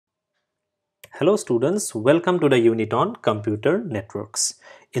Hello students, welcome to the unit on computer networks.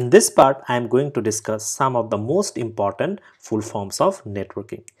 In this part, I am going to discuss some of the most important full forms of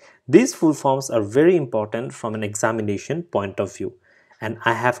networking. These full forms are very important from an examination point of view, and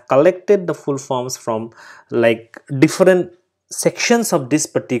I have collected the full forms from different sections of this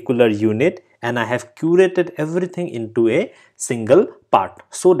particular unit, and I have curated everything into a single part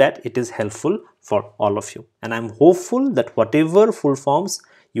so that it is helpful for all of you. And I am hopeful that whatever full forms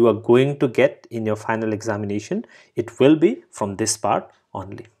you are going to get in your final examination, it will be from this part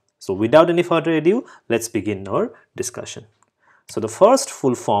only. So without any further ado, let's begin our discussion. So the first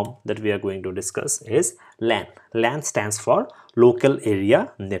full form that we are going to discuss is LAN. LAN stands for Local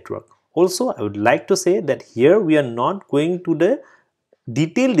Area Network. Also, I would like to say that here we are not going to the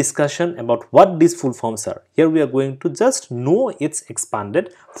detailed discussion about what these full forms are. Here we are going to just know its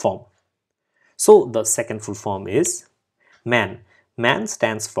expanded form. So the second full form is MAN. MAN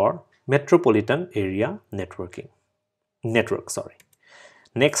stands for Metropolitan Area Network.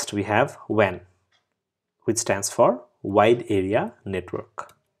 Next we have WAN, which stands for Wide Area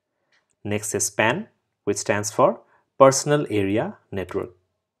Network. Next is PAN, which stands for Personal Area Network.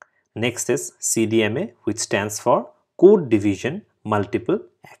 Next is CDMA, which stands for Code Division Multiple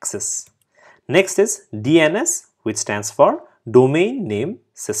Access. Next is DNS, which stands for Domain Name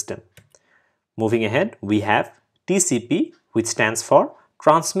System. Moving ahead, we have TCP, which stands for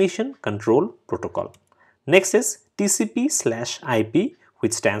Transmission Control Protocol. Next is TCP/IP,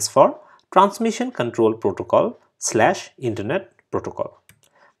 which stands for Transmission Control Protocol/Internet Protocol.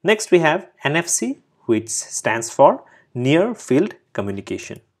 Next we have NFC, which stands for Near Field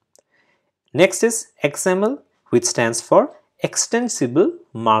Communication. Next is XML, which stands for Extensible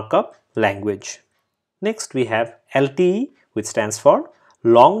Markup Language. Next we have LTE, which stands for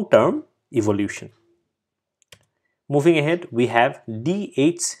Long Term Evolution. Moving ahead, we have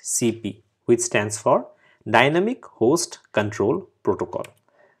DHCP, which stands for Dynamic Host Control Protocol.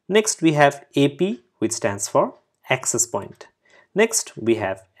 Next we have AP, which stands for Access Point. Next we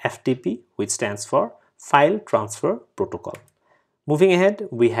have FTP, which stands for File Transfer Protocol. Moving ahead,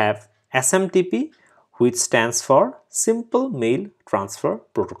 we have SMTP, which stands for Simple Mail Transfer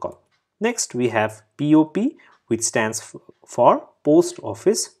Protocol. Next we have POP, which stands for Post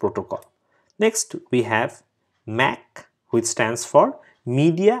Office Protocol. Next we have MAC, which stands for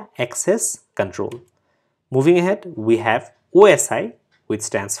Media Access Control. Moving ahead, we have OSI, which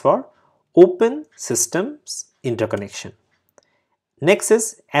stands for Open Systems Interconnection. Next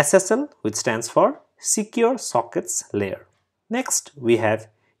is SSL, which stands for Secure Sockets Layer. Next, we have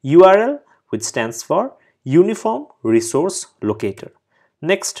URL, which stands for Uniform Resource Locator.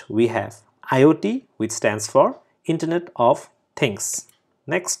 Next, we have IoT, which stands for Internet of Things.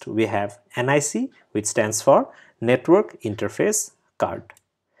 Next, we have NIC, which stands for Network Interface Card.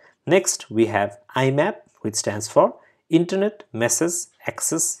 Next, we have IMAP, which stands for Internet Message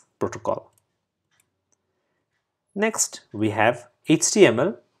Access Protocol. Next, we have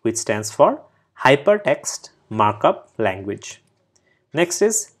HTML, which stands for Hypertext Markup Language. Next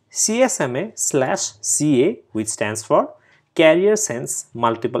is CSMA/CA, which stands for Carrier Sense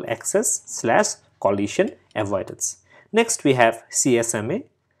Multiple Access/Collision Avoidance. Next, we have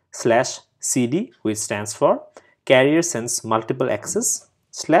CSMA/CD, which stands for Carrier Sense Multiple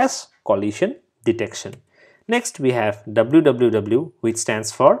Access/Collision Detection. Next, we have WWW, which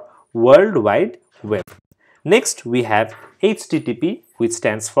stands for World Wide Web. Next, we have HTTP, which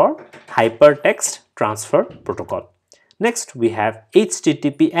stands for Hypertext Transfer Protocol. Next, we have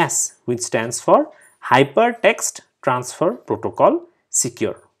HTTPS, which stands for Hypertext Transfer Protocol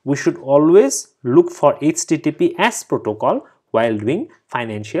Secure. We should always look for HTTPS protocol while doing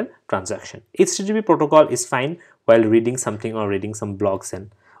financial transaction. HTTP protocol is fine while reading something or reading some blogs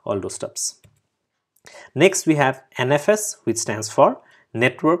and all those stuffs. Next, we have NFS, which stands for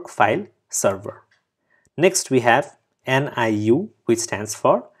Network File Server. Next, we have NIU, which stands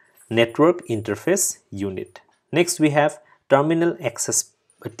for Network Interface Unit. Next, we have Terminal Access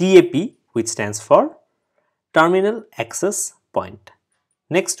TAP, which stands for Terminal Access Point.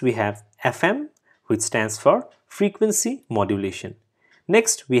 Next, we have FM, which stands for Frequency Modulation.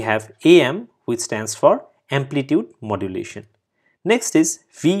 Next, we have AM, which stands for Amplitude Modulation. Next is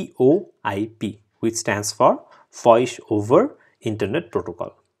VoIP, which stands for Voice over Internet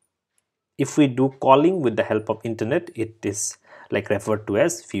Protocol. If we do calling with the help of internet, it is referred to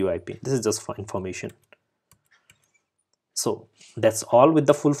as VoIP. This is just for information. So that's all with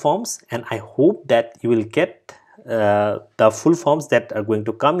the full forms, and I hope that you will get the full forms that are going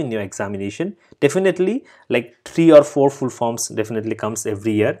to come in your examination. Definitely 3 or 4 full forms definitely comes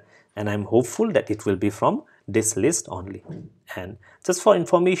every year, and I'm hopeful that it will be from this list only. And just for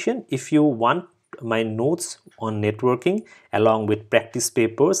information, if you want my notes on networking along with practice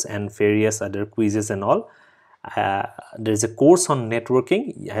papers and various other quizzes and all. There is a course on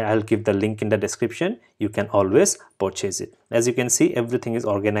networking. I'll give the link in the description. You can always purchase it. As you can see, everything is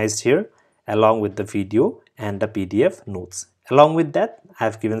organized here along with the video and the PDF notes. Along with that, I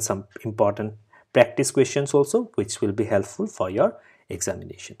have given some important practice questions also, which will be helpful for your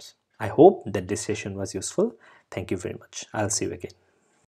examinations. I hope that this session was useful. Thank you very much. I'll see you again.